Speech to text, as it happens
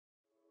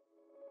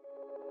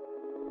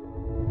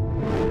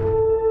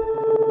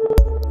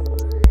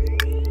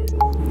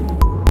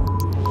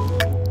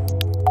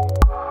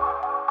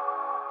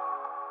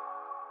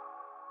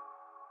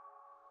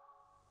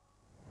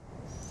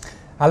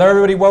Hello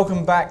everybody,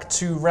 welcome back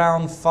to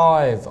round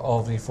 5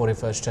 of the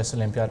 41st Chess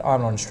Olympiad.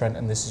 I'm Anish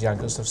and this is Jan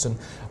Gustafsson.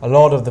 A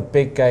lot of the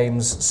big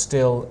games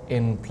still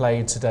in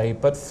play today,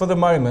 but for the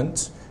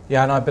moment,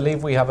 Jan, I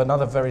believe we have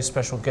another very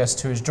special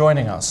guest who is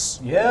joining us.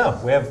 Yeah,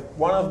 we have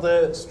one of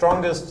the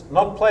strongest,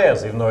 not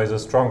players, even though he's a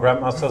strong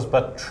Grandmasters,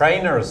 but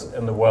trainers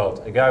in the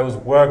world. A guy who's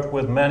worked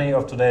with many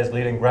of today's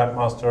leading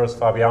Grandmasters,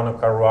 Fabiano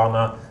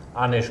Caruana,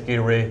 Anish,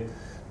 Giri,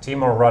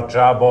 Teimour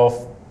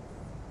Radjabov.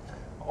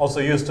 Also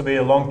used to be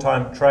a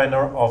long-time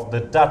trainer of the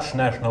Dutch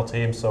national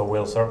team, so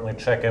we'll certainly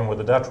check in with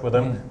the Dutch with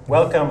him.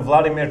 Welcome,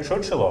 Vladimir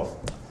Chuchelov.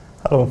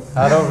 Hello.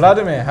 Hello,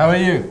 Vladimir. How are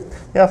you?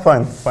 Yeah,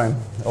 fine.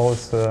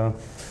 Always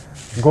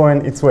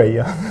going its way,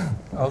 yeah.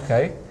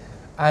 Okay.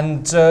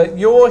 And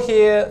you're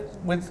here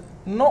with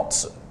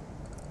not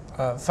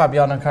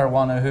Fabiano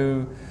Caruana,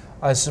 who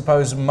I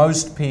suppose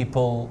most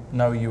people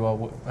know you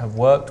have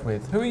worked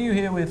with. Who are you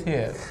here with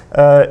here?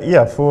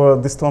 Yeah, for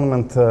this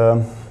tournament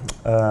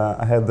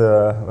I had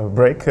a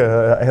break.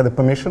 I had a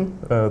permission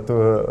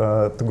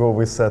to go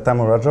with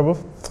Teimour Radjabov.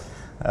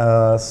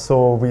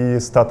 So we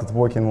started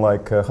working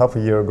like half a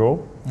year ago.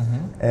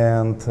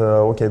 And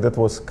okay, that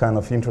was kind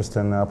of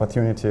interesting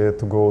opportunity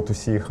to go to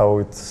see how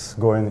it's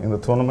going in the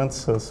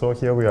tournaments. So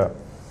here we are.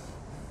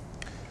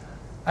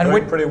 And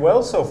doing pretty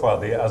well so far.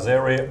 The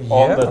Azeri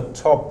on the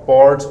top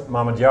board.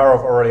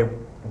 Mamedyarov already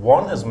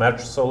won his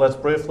match, so let's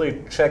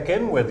briefly check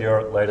in with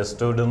your latest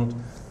student,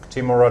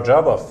 Teimour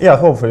Radjabov. Yeah,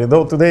 hopefully.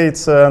 Though today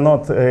it's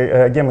not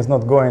game is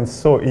not going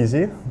so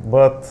easy,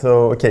 but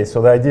okay.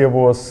 So the idea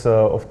was,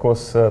 of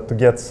course, to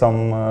get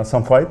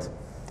some fight,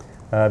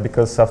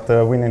 because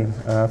after winning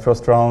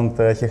first round,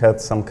 he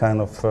had some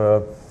kind of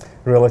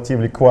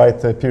relatively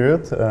quiet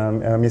period.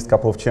 Missed a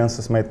couple of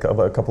chances, made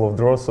a couple of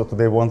draws. So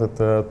today wanted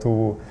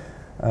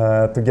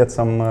to get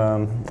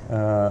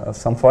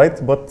some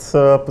fight, but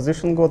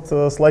position got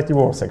slightly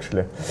worse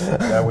actually.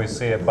 There we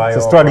see a bio.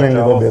 So struggling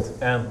a little bit.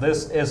 And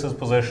this is his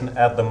position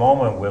at the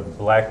moment with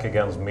black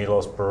against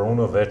Milos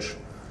Perunovic,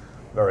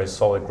 very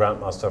solid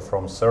Grandmaster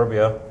from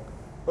Serbia.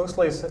 Looks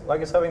like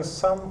he's having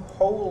some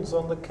holes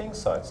on the king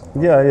side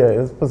somehow. Yeah,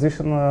 his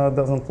position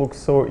doesn't look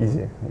so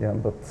easy. Yeah,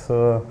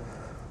 but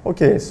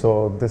okay,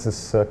 so this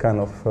is kind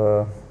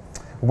of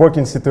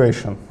working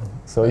situation.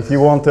 So if you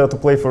want to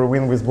play for a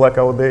win with black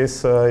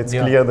nowadays, it's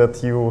clear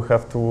that you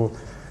have to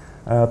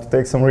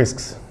take some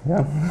risks.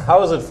 Yeah.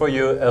 How is it for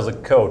you as a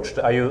coach?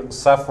 Are you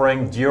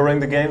suffering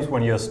during the games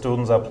when your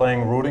students are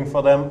playing, rooting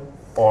for them,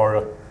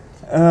 or?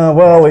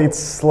 Well,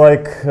 it's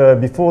like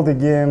before the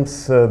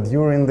games,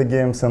 during the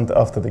games, and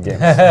after the games.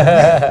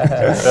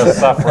 Just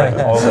suffering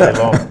all day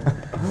long.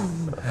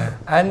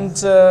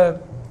 And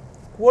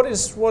what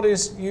is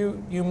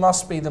you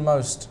must be the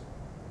most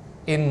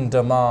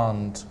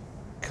in-demand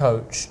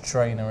coach,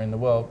 trainer in the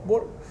world.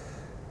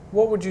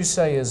 What would you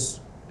say is,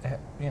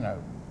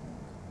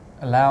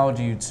 allowed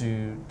you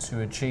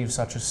to achieve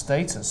such a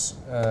status?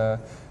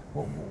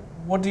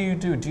 What do you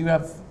do? Do you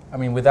have, I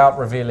mean, without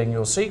revealing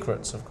your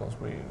secrets, of course,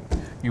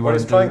 you Well,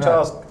 he's trying to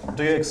ask,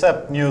 do you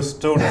accept new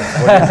students?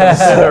 Would you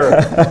consider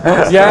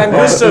Jan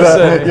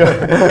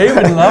Gustafsson, he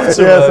would love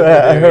to yes, work with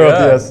I you,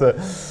 heard,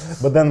 yes.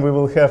 But then we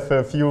will have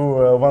a few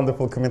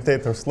wonderful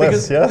commentators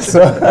less, yes?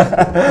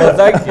 Well,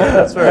 thank you.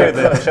 That's very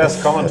the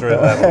chess commentary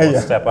level will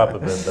step up a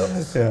bit, though.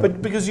 Yeah.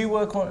 But because you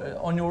work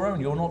on your own,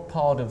 you're not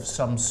part of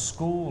some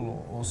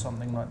school or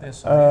something like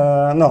this,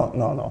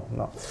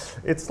 No.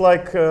 It's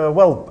like,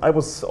 well, I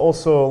was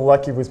also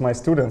lucky with my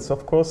students,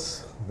 of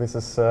course. This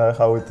is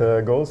how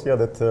it goes, yeah,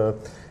 that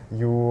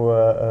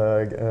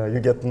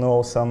you get to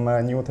know some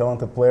new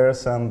talented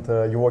players, and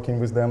you're working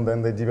with them,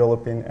 then they're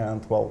developing,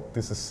 and well,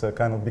 this is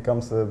kind of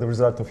becomes the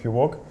result of your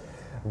work,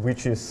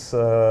 which is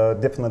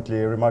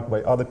definitely remarked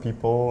by other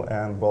people,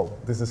 and well,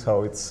 this is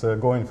how it's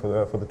going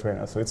for the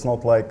trainer. So it's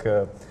not like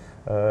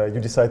you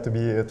decide to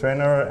be a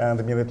trainer and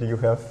immediately you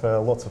have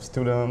lots of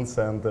students,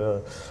 and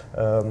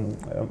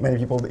many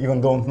people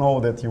even don't know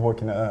that you're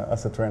working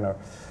as a trainer.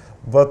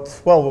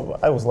 But well,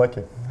 I was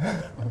lucky.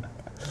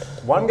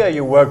 One guy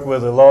you worked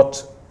with a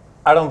lot,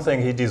 I don't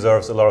think he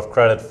deserves a lot of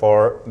credit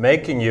for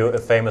making you a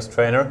famous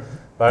trainer,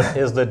 but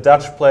is the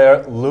Dutch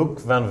player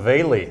Loek van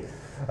Wely.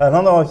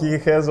 No, he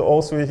has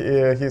also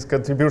his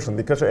contribution,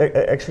 because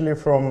actually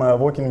from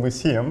working with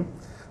him,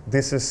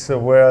 this is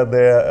where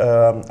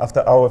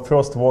after our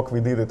first walk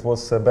we did, it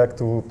was back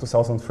to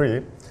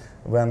 2003,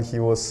 when he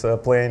was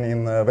playing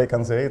in Wijk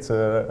aan Zee. It's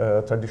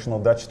a traditional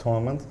Dutch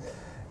tournament.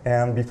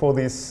 And before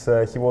this,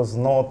 he was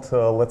not,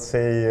 let's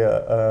say,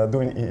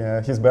 doing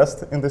his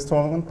best in this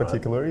tournament,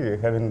 particularly,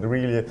 having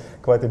really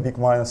quite a big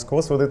minus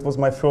score. So that was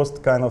my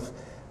first kind of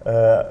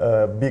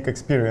big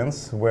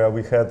experience, where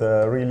we had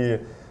a really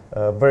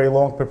very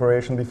long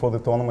preparation before the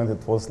tournament.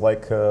 It was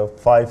like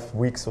 5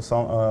 weeks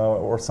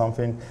or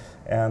something,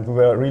 and we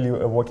were really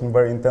working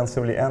very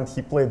intensively. And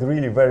he played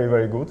really very,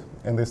 very good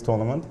in this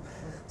tournament.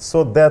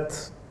 So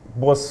that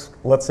was,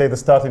 let's say, the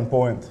starting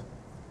point,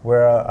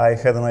 where I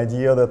had an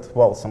idea that,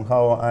 well,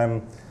 somehow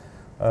I'm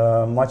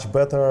much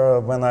better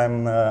when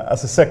I'm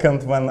as a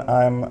second when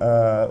I'm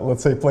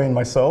let's say playing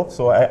myself.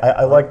 So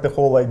I like the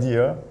whole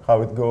idea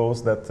how it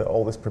goes, that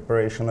all this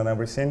preparation and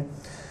everything.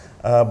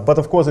 But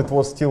of course, it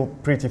was still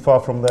pretty far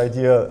from the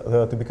idea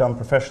to become a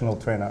professional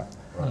trainer.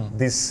 Right.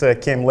 This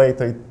came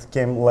later. It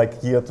came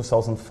like year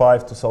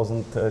 2005,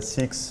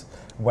 2006,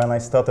 when I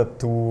started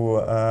to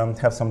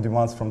have some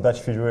demands from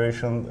Dutch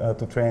Federation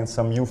to train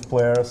some youth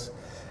players.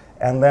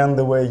 And then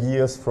there were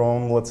years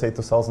from, let's say,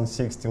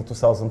 2006 till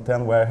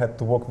 2010, where I had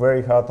to work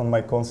very hard on my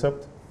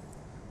concept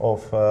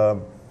of,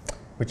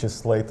 which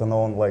is later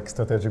known like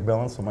strategic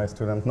balance, so my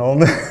student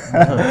known.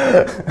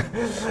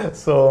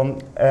 So,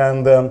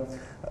 and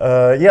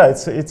yeah,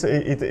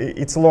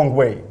 it's a long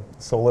way.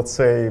 So let's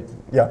say,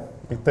 yeah,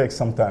 it takes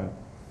some time.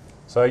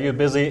 So are you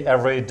busy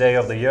every day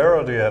of the year,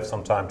 or do you have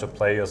some time to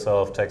play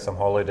yourself, take some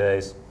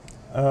holidays?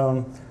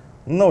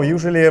 No,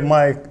 usually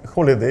my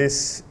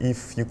holidays,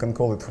 if you can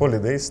call it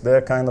holidays,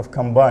 they're kind of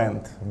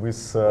combined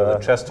with a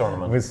chess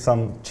tournament. With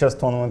some chess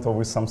tournament or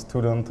with some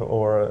student,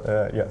 or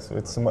yes, so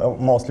it's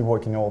mostly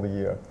working all the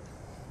year.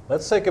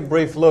 Let's take a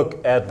brief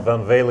look at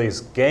Van Wely's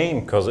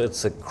game, because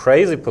it's a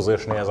crazy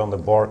position he has on the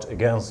board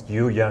against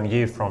Yu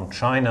Yangyi from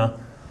China.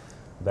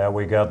 There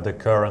we got the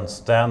current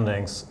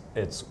standings.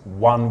 It's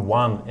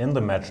 1-1 in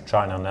the match,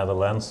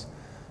 China-Netherlands.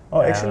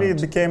 Oh, actually, it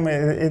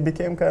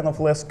became kind of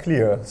less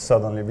clear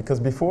suddenly, because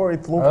before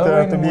it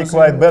looked to be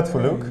quite bad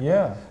for Loek.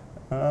 Yeah.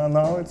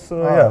 Now it's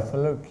yeah. For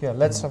Loek, yeah.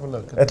 Let's have a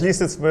look. At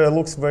least it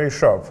looks very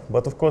sharp.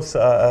 But of course,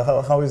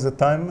 how is the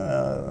time?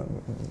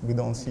 We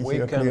don't see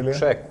here clearly. We can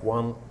check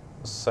 1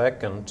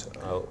 second.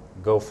 I'll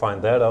go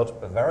find that out.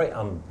 Very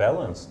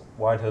unbalanced.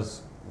 White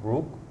has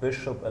rook,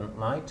 bishop, and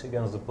knight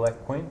against the black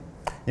queen.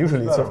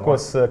 Usually, it's of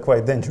course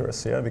quite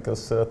dangerous, yeah,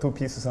 because 2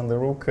 pieces on the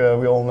rook.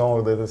 We all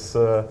know that it's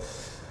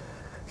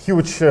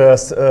huge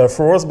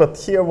for us, but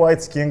here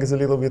White's king is a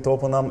little bit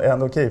open,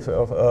 and okay,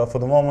 for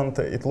the moment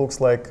it looks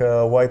like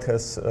White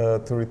has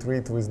to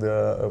retreat with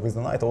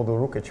the knight, although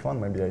rook h1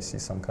 maybe I see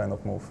some kind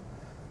of move.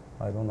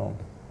 I don't know.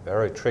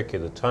 Very tricky,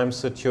 the time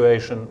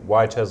situation.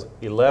 White has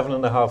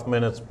 11.5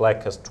 minutes,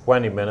 Black has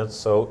 20 minutes,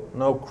 so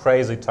no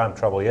crazy time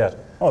trouble yet.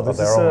 Oh,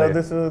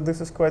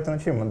 this is quite an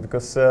achievement,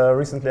 because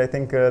recently I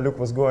think Loek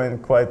was going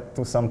quite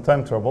to some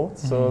time trouble,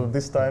 so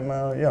this time,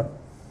 yeah.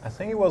 I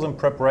think he was in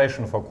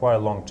preparation for quite a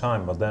long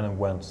time, but then it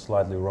went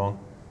slightly wrong.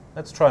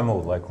 Let's try a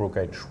move like rook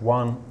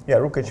h1. Yeah,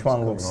 rook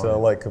h1 looks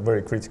like a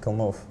very critical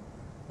move.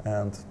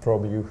 And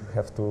probably you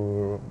have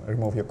to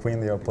remove your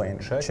queen, you're playing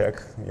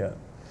check. Yeah.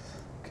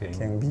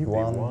 King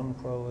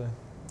b1 probably.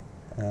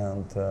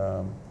 And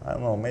I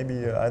don't know,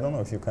 maybe, I don't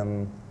know if you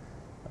can,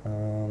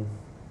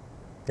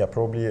 yeah,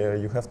 probably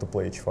you have to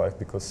play h5,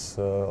 because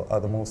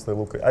other moves they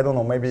look, I don't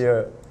know, maybe,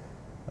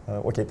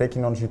 okay,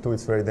 taking on g2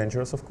 it's very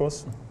dangerous, of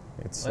course.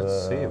 It's,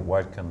 let's see if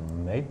White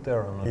can mate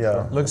there. I'm not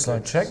sure. Looks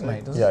like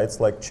checkmate, doesn't it? Yeah, it's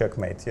like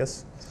checkmate,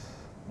 yes.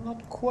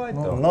 Not quite,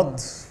 no, though.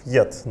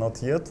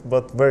 Not yet,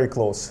 but very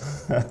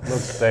close.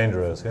 Looks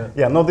dangerous, yeah.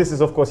 Yeah, no, this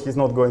is, of course, he's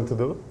not going to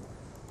do.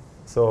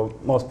 So,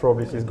 most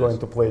probably he's going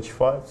to play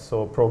h5,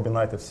 so probably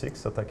knight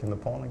f6, attacking the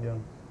pawn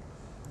again.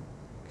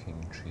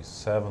 King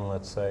g7,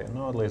 let's say.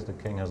 No, at least the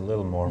king has a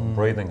little more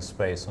breathing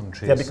space on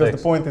g6. Yeah, because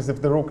the point is,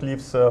 if the rook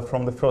leaves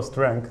from the first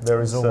rank, there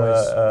is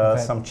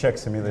some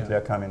checks immediately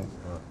are coming.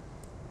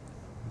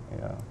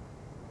 Yeah.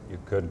 You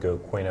could go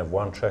queen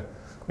f1 check.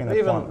 Queen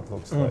f1, it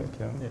looks like,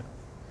 yeah.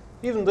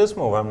 Even this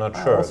move, I'm not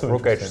sure. If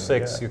rook h6,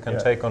 yeah, you can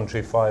take on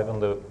g5,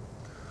 and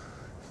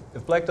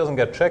if Black doesn't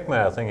get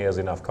checkmate, I think he has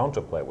enough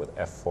counterplay with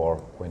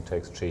f4, queen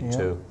takes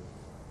g2.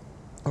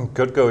 Yeah.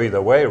 Could go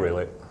either way,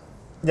 really.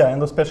 Yeah,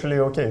 and especially,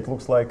 okay, it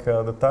looks like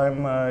the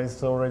time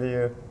is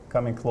already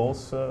coming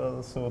close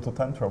so to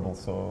time trouble,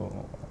 so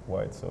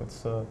White, so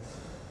it's,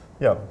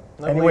 yeah.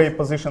 Anyway,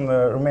 position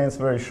remains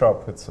very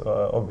sharp, it's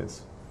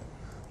obvious.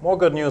 More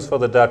good news for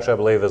the Dutch, I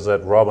believe, is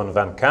that Robin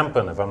van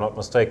Kampen, if I'm not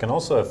mistaken,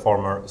 also a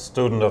former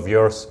student of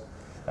yours.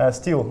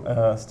 Still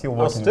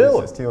working. Still?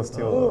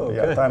 Okay.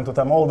 Yeah, time to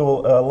time, although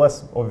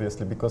less,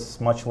 obviously,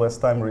 because much less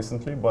time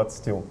recently, but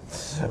still.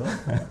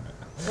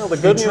 Well, the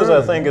good news,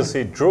 I think, is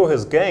he drew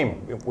his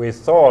game. We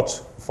thought,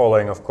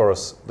 following, of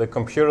course, the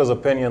computer's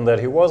opinion, that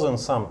he was in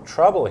some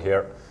trouble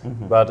here,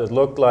 but it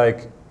looked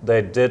like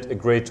they did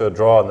agree to a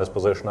draw in this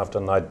position after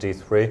knight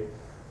d3,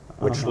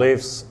 which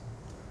leaves,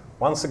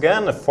 once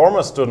again, a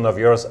former student of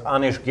yours,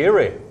 Anish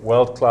Giri,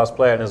 world-class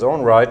player in his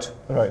own right.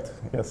 Right,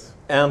 yes.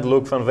 And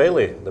Loek van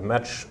Wely. The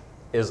match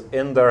is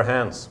in their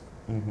hands.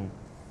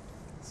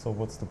 So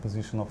what's the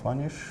position of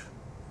Anish?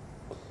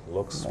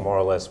 Looks more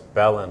or less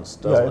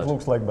balanced, doesn't it? Yeah, it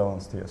looks like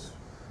balanced, yes.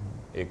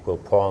 Equal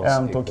pawns,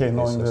 and equal okay,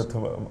 knowing pieces.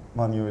 that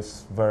Manu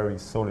is very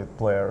solid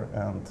player,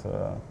 and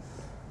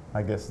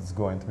I guess it's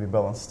going to be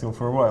balanced still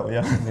for a while,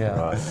 yeah.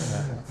 Right.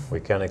 We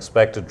can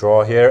expect a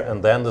draw here,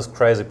 and then this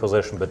crazy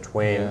position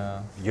between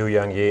Yu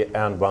Yangyi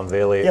and Van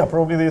Wely. Yeah,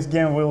 probably this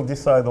game will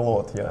decide a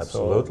lot, yeah.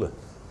 Absolutely.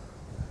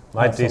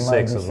 Knight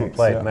d6 has been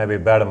played, maybe a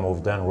better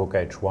move than rook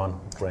h1.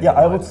 Yeah,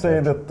 I would say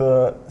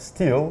that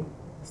still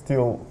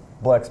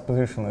Black's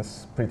position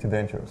is pretty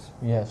dangerous.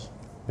 Yes.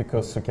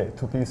 because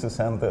two pieces,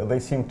 and they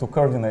seem to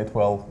coordinate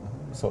well.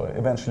 So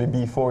eventually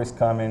b4 is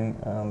coming,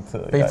 and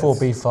b4,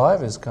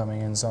 b5 is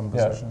coming in some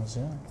positions.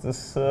 Yeah,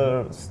 this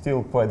is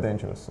still quite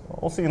dangerous.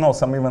 Also,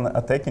 some even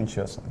attacking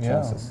chances.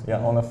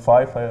 On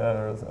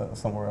f5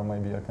 somewhere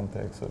maybe I can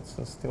take. So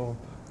it's still.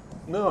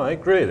 No, I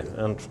agree.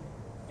 And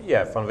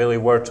yeah, if Van Wely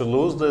were to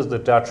lose this, the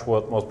Dutch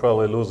would most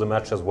probably lose the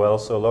match as well.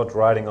 So a lot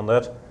riding on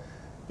that.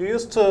 You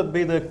used to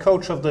be the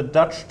coach of the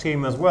Dutch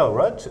team as well,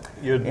 right?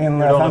 You don't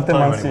have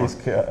time anymore.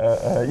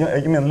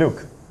 You mean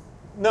Loek?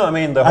 No, I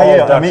mean the whole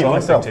Dutch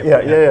Olympic team.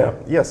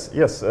 Yes.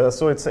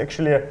 So it's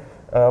actually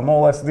more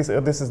or less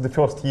this is the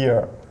first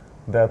year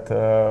that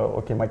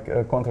my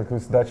contract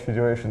with Dutch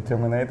Federation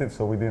terminated,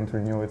 so we didn't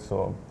renew it.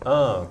 So.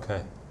 Oh,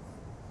 okay.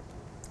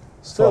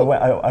 So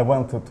I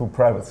went to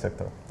private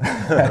sector.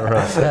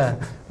 Right. Yeah.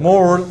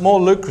 More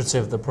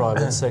lucrative, the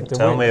private sector.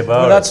 Tell me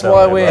about it. That's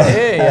why we're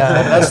here.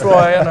 Yeah, that's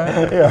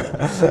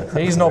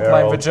why he's not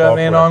playing for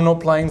Germany and I'm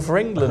not playing for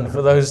England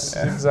for those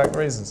exact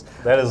reasons.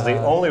 That is the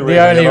only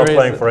reason you're not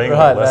playing for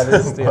England. Right, that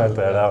is the only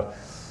that out.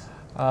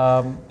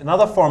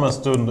 Another former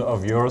student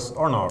of yours,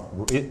 or not,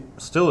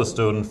 still a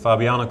student,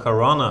 Fabiano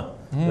Caruana,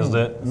 is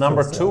the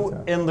number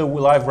 2 in the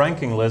live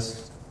ranking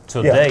list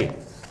today. Yeah.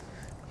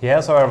 He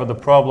has, however, the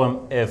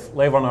problem if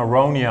Levon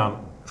Aronian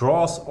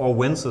draws or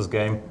wins his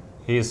game,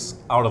 he's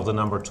out of the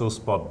number 2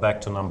 spot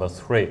back to number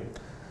 3.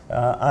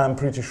 I'm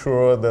pretty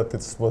sure that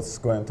it's what's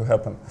going to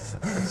happen.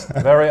 It's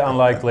very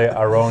unlikely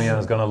Aronian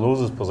is going to lose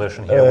his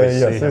position here.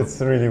 Yes,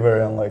 it's really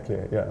very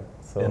unlikely, yeah.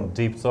 So. In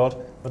deep thought.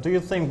 But do you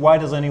think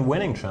White has any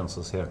winning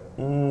chances here?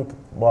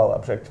 Well,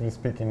 objectively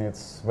speaking,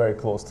 it's very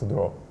close to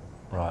draw.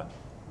 Right.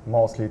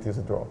 Mostly it is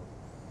a draw.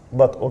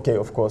 But okay,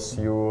 of course,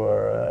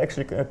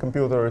 actually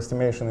computer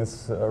estimation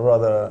is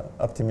rather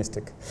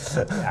optimistic.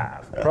 Yeah,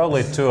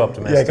 probably too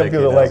optimistic. Yeah,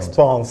 computer likes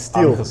pawns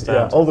still.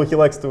 Yeah, although he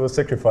likes to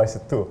sacrifice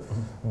it too.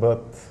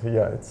 But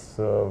yeah, it's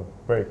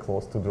very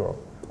close to draw.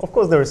 Of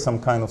course, there is some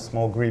kind of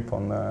small grip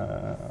on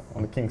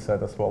the king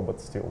side as well, but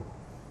still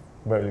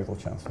very little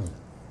chance.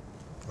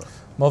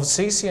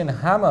 Movsisian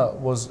Hammer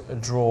was a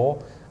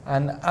draw,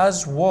 and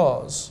as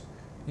was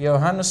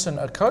Johannesson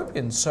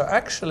Akopian. So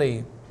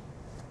actually.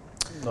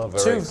 Not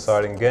very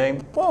exciting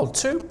game. Well,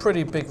 2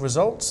 pretty big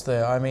results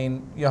there. I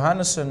mean,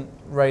 Johannesson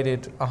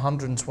rated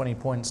 120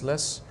 points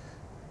less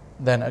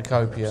than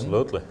Akopian.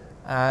 Absolutely.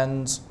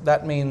 And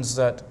that means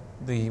that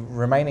the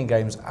remaining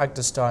games,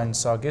 Agderstein,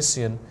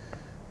 Sargissian,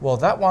 well,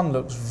 that one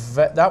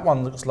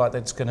looks like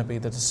it's going to be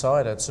the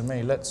decider to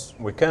me.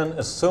 We can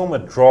assume a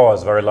draw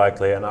is very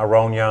likely, and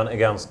Aronian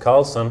against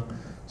Carlsen.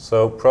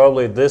 So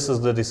probably this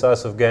is the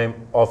decisive game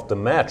of the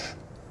match.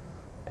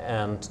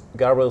 And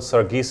Gabriel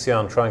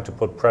Sargissian trying to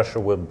put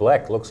pressure with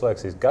black looks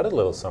like he's got a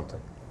little something.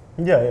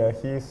 Yeah,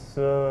 he's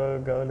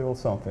got a little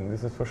something.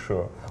 This is for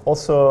sure.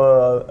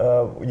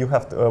 Also, you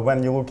have to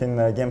when you look in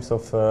games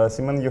of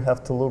Simon, you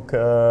have to look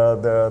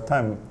the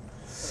time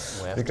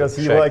because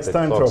he likes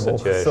time trouble.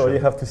 Situation. So you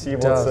have to see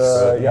what's.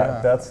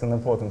 That's an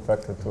important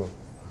factor too.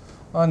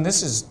 And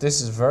this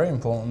is very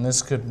important.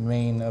 This could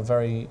mean a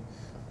very,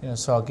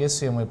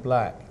 Sargissian with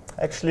black.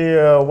 Actually,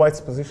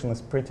 White's position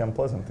is pretty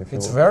unpleasant.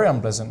 It's very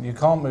unpleasant. You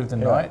can't move the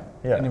knight,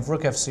 and if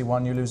rook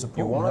fc1, you lose a pawn.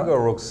 You want to go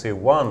rook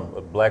c1,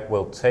 but black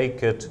will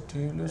take it. Do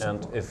you lose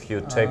and if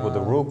you take with the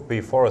rook,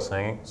 b4 is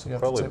hanging, so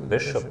probably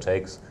bishop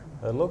takes.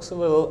 It looks a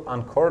little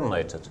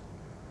uncoordinated.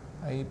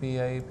 AB,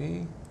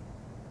 and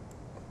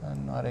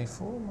knight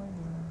a4, maybe.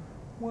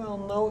 Well,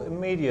 no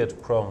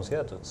immediate problems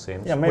yet, it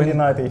seems. Yeah, maybe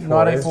knight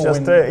a4. It's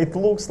just it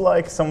looks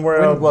like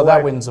somewhere well,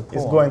 that wins a pawn.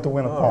 Is going to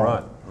win a pawn.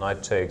 Right,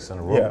 knight takes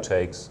and rook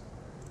takes.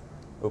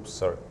 Oops,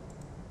 sorry.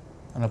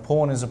 And a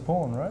pawn is a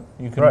pawn, right?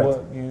 You can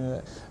work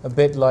a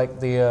bit like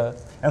the.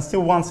 And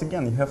still, once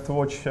again, you have to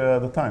watch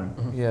the time.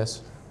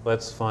 Yes.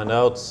 Let's find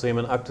out.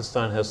 Simon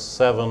Agderstein has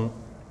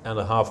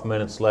 7.5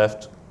 minutes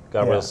left.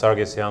 Gabriel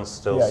Sargissian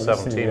still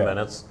 17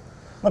 minutes.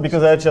 No,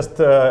 because I just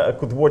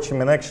could watch him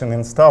in action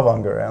in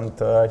Stavanger, and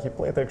he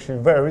played actually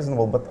very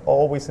reasonable, but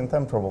always in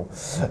time trouble.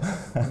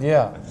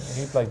 Yeah,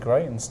 he played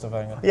great in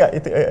Stavanger. Yeah,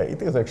 it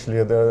is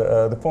actually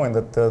the point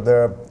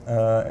that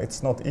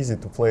it's not easy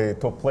to play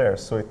top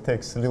players, so it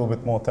takes a little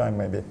bit more time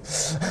maybe.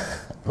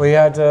 We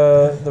had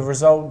the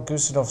result,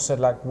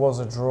 Gusinov-Sedlak was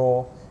a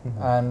draw,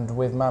 and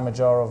with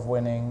Mamedyarov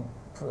winning,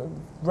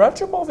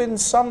 Radjabov in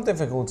some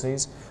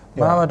difficulties,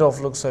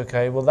 Mamedov looks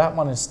okay, well that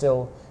one is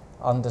still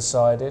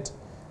undecided.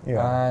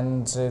 Yeah.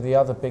 And the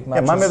other big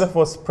matches. Yeah, Mamedov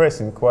was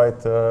pressing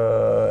quite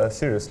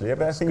seriously.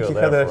 I think he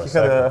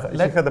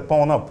had a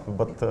pawn up,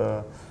 but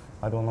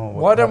I don't know.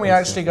 Why don't we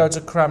actually go to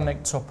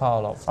Kramnik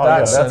Topalov? Oh,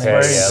 that's very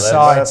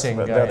exciting.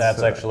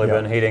 That's actually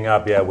been heating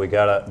up. Yeah, we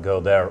gotta go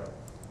there.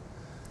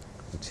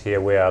 And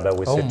here we are. That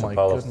we see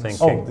Topalov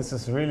thinking. Oh, this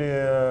is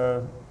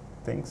really.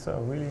 Things are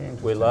really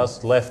interesting. We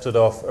last left it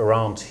off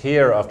around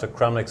here after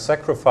Kramnik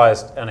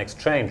sacrificed an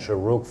exchange, a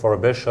rook for a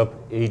bishop.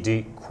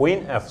 ED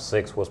queen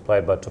f6 was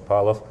played by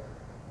Topalov.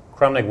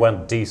 Kramnik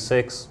went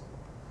d6,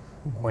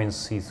 queen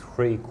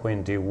c3,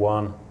 queen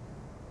d1.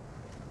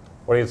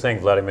 What do you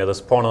think, Vladimir? This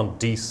pawn on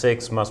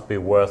d6 must be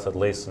worth at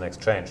least an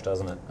exchange,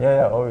 doesn't it?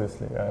 Yeah,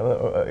 obviously.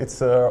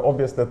 It's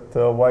obvious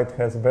that white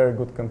has very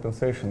good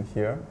compensation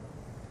here.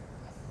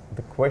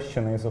 The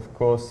question is, of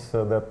course,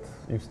 that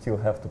you still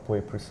have to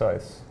play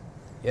precise.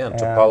 Yeah, and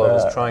Topalov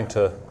is trying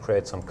to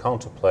create some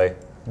counterplay.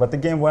 But the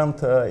game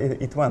went,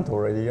 it went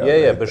already.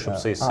 Yeah, bishop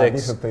c6.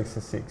 Bishop takes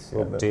c6.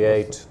 Rook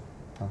d8.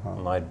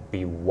 Knight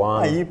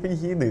b1.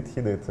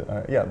 He did.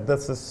 Yeah,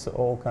 that's is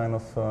all kind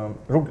of...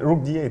 rook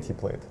d8 he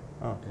played.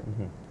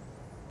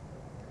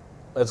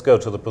 Let's go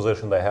to the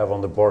position they have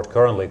on the board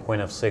currently. Queen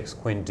f6,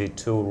 queen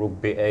d2, rook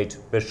b8,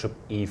 bishop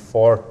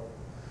e4.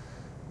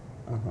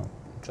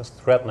 Just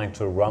threatening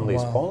to run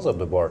these pawns up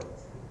the board.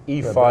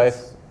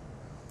 e5,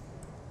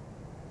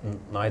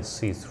 knight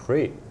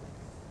c3.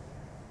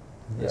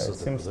 Yeah, it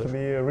seems to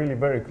be really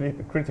very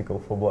critical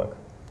for black.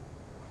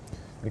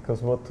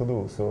 Because what to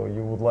do? So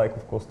you would like,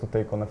 of course, to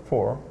take on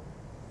f4,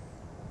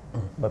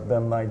 but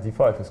then knight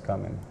d5 is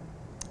coming.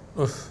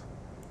 Oof.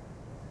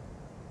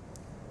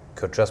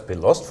 Could just be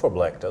lost for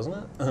black, doesn't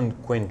it? And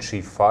queen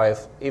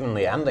g5, even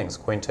the endings,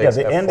 queen takes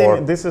the f4.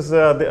 ending, this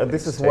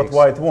is what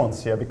white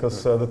wants, yeah,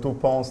 because the 2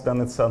 pawns, then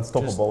it's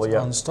unstoppable, Just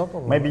yeah.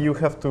 unstoppable. Maybe you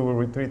have to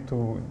retreat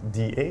to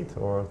d8,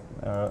 or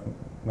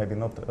maybe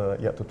not,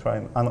 yeah, to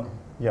try and,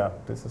 yeah,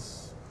 this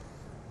is...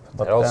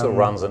 But it also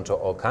runs into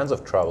all kinds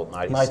of trouble.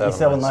 Knight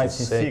e7, knight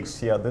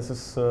c6, yeah, this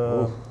is,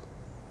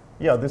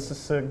 yeah, this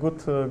is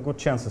good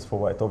chances for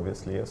white,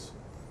 obviously, yes.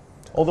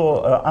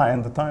 Although,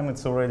 and the time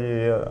it's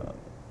already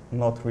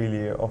not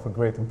really of a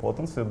great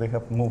importance. They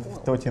have moved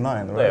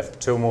 39, right? They have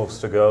 2 moves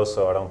to go,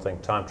 so I don't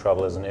think time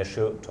trouble is an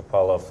issue.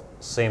 Topalov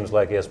seems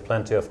like he has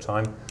plenty of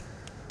time,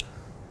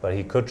 but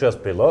he could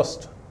just be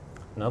lost.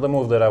 Another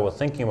move that I was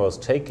thinking was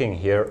taking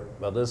here,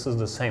 but this is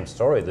the same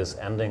story. This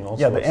ending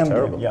also looks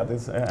terrible. Yeah,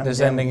 this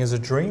ending is a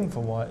dream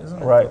for white,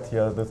 isn't it? Right,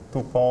 yeah, the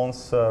 2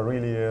 pawns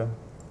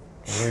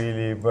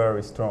really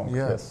very strong,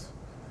 yes.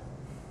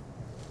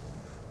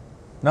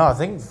 No, I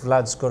think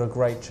Vlad's got a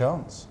great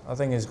chance. I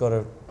think he's got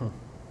a...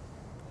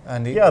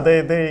 And yeah,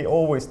 they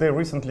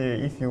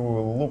recently, if you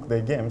look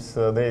their games,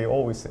 they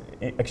always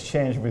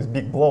exchange with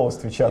big blows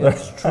to each other.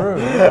 It's true.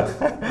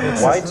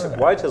 Yeah.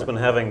 White has been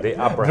having the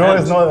upper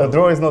hand.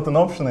 Draw is not an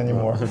option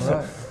anymore.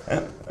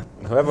 Right.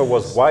 Whoever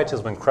was white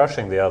has been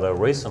crushing the other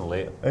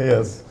recently.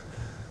 Yes.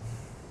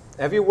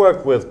 Have you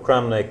worked with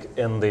Kramnik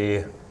in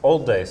the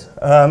old days?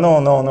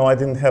 No, I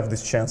didn't have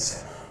this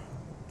chance.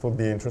 It would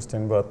be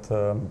interesting, but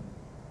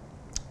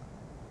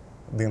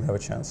didn't have a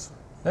chance.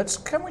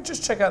 Can we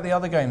just check out the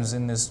other games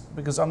in this?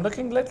 Because I'm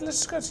looking.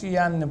 Let's go to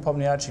Jan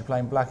Nepomniachtchi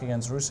playing black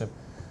against Rusev.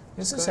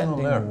 Is this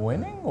ending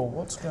winning or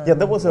what's going on? Yeah,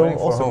 there was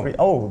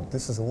also.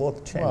 This is a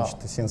lot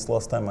changed since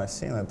last time I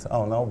seen it.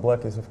 Oh, now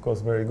black is of course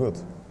very good.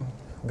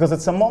 Because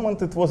at some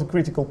moment it was a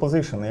critical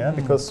position, yeah.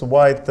 Because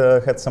white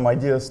had some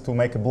ideas to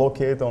make a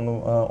blockade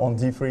on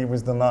d3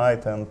 with the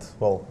knight, and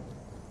well.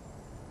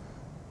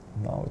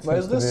 Now it but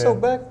is this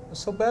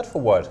so bad for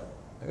white?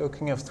 I go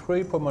king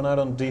f3, put my knight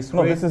on d3.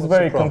 No, this is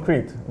very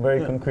concrete,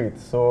 concrete.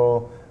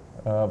 So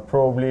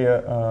probably,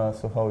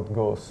 so how it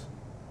goes?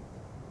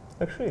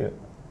 Actually,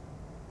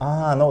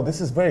 no,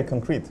 this is very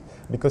concrete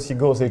because he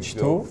goes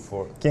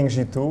h2, king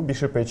g2,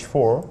 bishop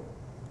h4,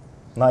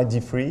 knight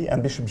d3,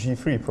 and bishop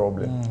g3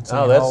 probably.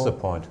 So that's the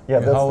point. Yeah,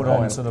 you that's hold the on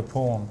point. to the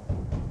pawn,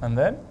 and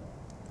then?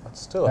 But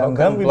still, how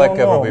can black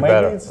ever be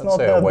better? Maybe it's not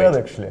that bad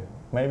actually.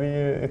 Maybe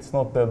it's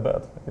not that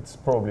bad. It's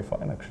probably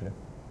fine actually.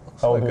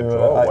 How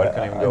like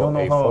I don't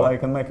know how I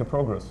can make a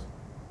progress.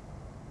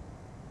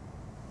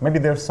 Maybe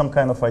there's some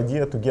kind of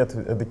idea to get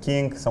the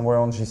king somewhere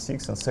on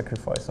g6 and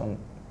sacrifice on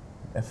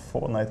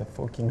f4, knight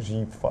f4, king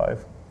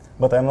g5.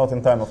 But I'm not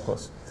in time, of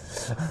course.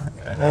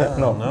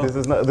 No,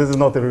 this is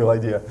not a real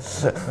idea.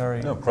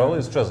 No, probably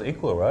it's just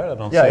equal, right? I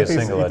don't see a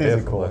single idea. It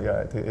is equal.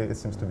 Yeah, it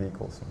seems to be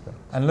equal. Simply.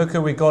 And look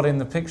who we got in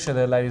the picture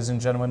there, ladies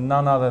and gentlemen.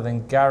 None other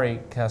than Garry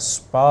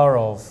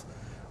Kasparov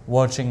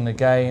watching the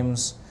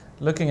games.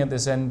 Looking at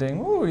this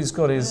ending, he's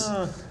got his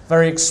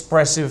very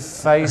expressive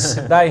face.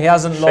 He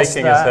hasn't lost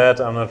shaking his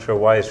head. I'm not sure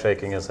why he's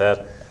shaking his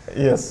head.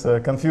 Yes,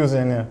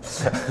 confusing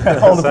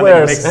all the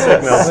players.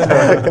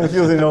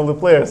 Confusing all the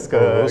players.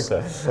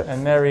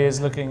 And there he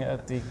is looking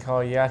at the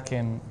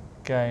Karyakin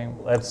game.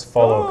 Let's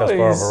follow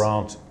Kasparov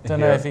around. Don't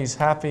know if he's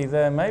happy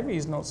there. Maybe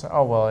he's not so...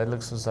 Oh, well, it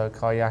looks as though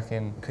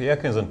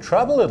Karyakin's in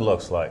trouble, it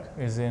looks like.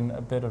 Is in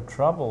a bit of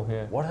trouble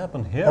here. What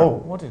happened here? Oh,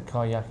 what did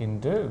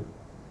Karyakin do?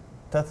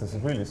 That is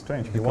really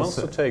strange. He wants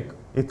to take...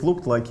 It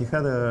looked like he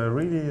had a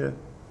really...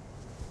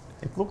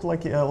 It looked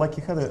like he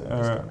had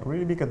a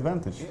really big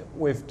advantage.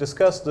 We've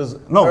discussed this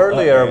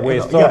earlier.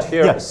 We thought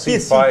here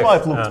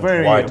c5 looked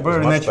very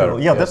natural. Better.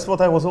 Yeah, that's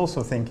what I was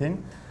also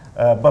thinking.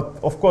 But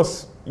of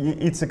course,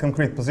 it's a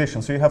concrete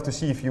position, so you have to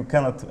see if you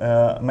cannot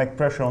make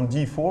pressure on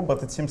d4.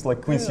 But it seems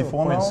like queen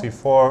c4 now. Queen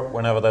c4.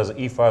 Whenever there's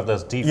e5,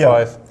 there's d5.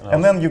 Yeah.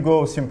 And then you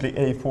go simply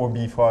a4,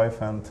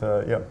 b5, and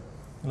yeah.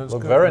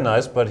 Looked very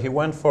nice, but he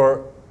went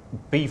for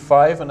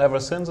b5, and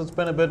ever since it's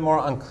been a bit more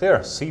unclear.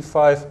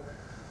 c5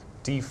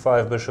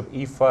 d5, bishop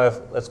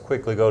e5. Let's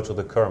quickly go to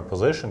the current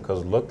position,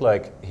 because it looked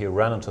like he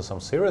ran into some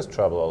serious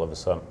trouble all of a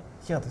sudden.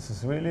 Yeah, this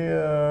is really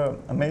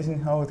amazing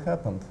how it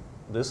happened.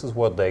 This is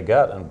what they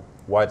got, and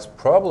White's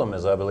problem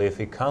is, I believe,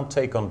 he can't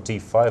take on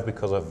d5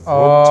 because of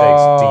rook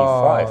takes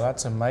d5. Oh,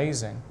 that's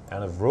amazing.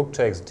 And if rook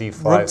takes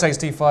d5... Rook takes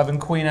d5 and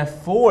queen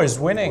f4 is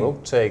winning.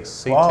 Rook takes,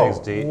 c Wow. takes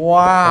d,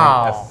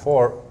 Wow. queen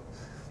f4.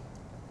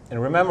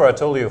 And remember, I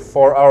told you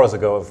 4 hours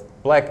ago, if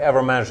Black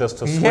ever manages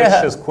to switch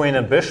Yeah. his queen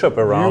and bishop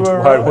around, were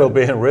White right. will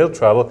be in real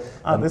trouble.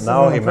 And This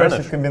now is an he impressive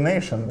managed.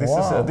 combination. This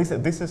Wow. is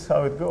this is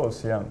how it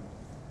goes. Yeah.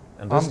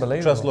 And this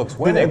Unbelievable. just looks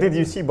winning. Did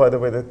you see, by the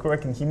way, that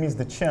Kraken, he missed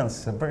the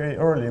chance very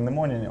early in the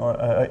morning, or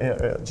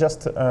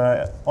just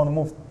on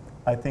move,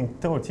 I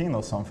think 13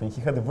 or something. He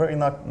had a very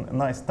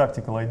nice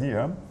tactical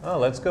idea. Oh,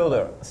 let's go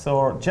there.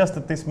 So just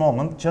at this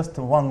moment, just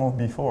one move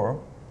before,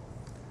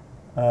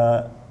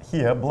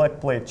 here Black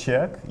played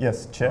check,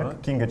 yes, check,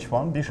 Right. King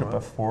h1, Bishop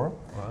Right. f4,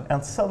 Right.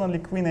 and suddenly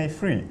Queen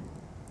a3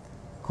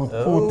 could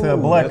Oh,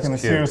 put Black that's in a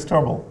cute. serious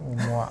trouble.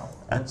 Wow.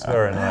 That's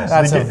very nice.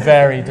 That's a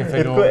very It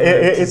difficult could, move to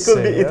it could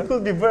be see, yeah? it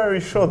could be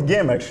very short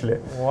game actually,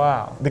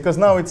 Wow. because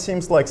now it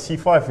seems like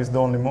c5 is the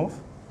only move.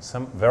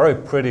 Some very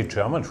pretty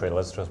geometry.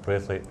 Let's just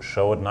briefly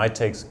show it. Knight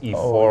takes e4,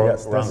 Oh,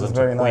 yes, this runs is into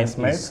very queen nice,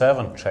 mate.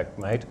 e7,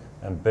 checkmate,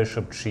 and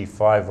bishop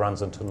g5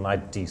 runs into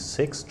knight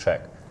d6,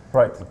 check.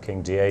 Right. And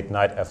king d8,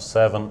 knight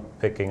f7,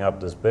 picking up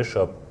this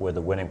bishop with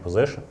a winning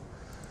position.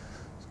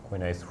 So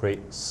queen a3,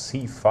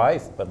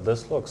 c5, but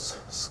this looks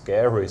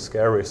scary,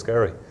 scary,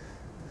 scary.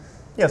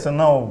 Yes, and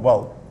now,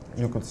 well,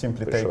 you could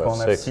simply Bishop take on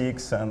f6.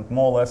 f6, and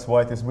more or less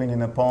White is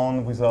winning a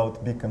pawn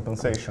without big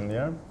compensation.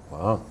 Yeah.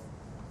 Wow.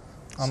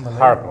 It's a Unbelievable.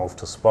 hard move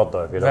to spot,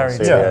 though, if you Very don't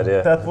see tough. the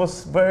idea. That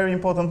was very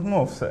important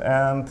moves,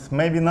 and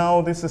maybe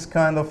now this is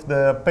kind of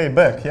the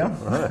payback.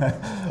 Yeah.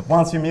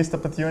 Once you missed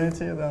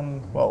opportunity,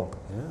 then well.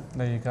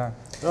 There you go.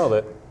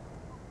 No,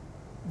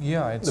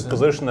 Yeah, it's the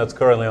position that's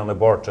currently on the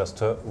board, just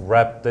to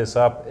wrap this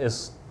up,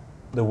 is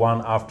the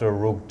one after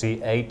rook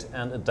d8,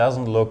 and it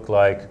doesn't look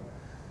like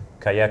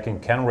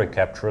Kayakin can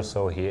recapture,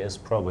 so he is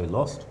probably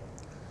lost.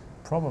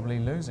 probably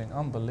losing.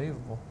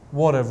 Unbelievable.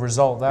 What a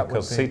result that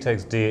Because would c be.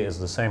 takes d is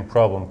the same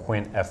problem,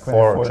 queen f4, Queen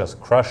F4.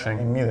 just crushing,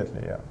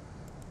 Immediately, yeah.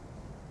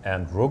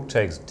 and rook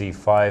takes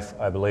d5,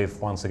 I believe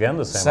once again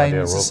the same, Same,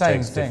 idea, it's rook the same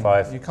takes thing.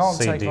 d5, You can't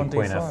cd, take on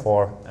queen d5.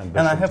 f4, and bishop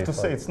And I have d5. to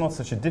say, it's not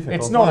such a difficult.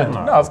 It's not.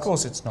 line. No, of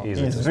course it's not.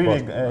 Easy. It's to really,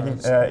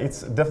 spot.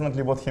 it's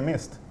definitely what he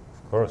missed.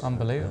 Of course.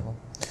 Unbelievable.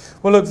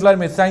 Well, look,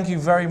 Vladimir, thank you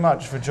very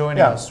much for joining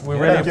Yeah. us. We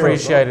Yeah. really Thank you.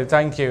 appreciate it.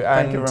 Thank you.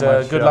 Thank And you very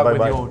much. good Yeah, luck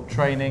bye-bye. with your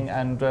training,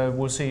 and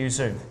we'll see you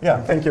soon.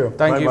 Yeah, thank you.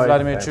 Thank you, Bye-bye.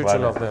 Vladimir Thanks,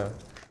 Chuchelov Vladimir. there.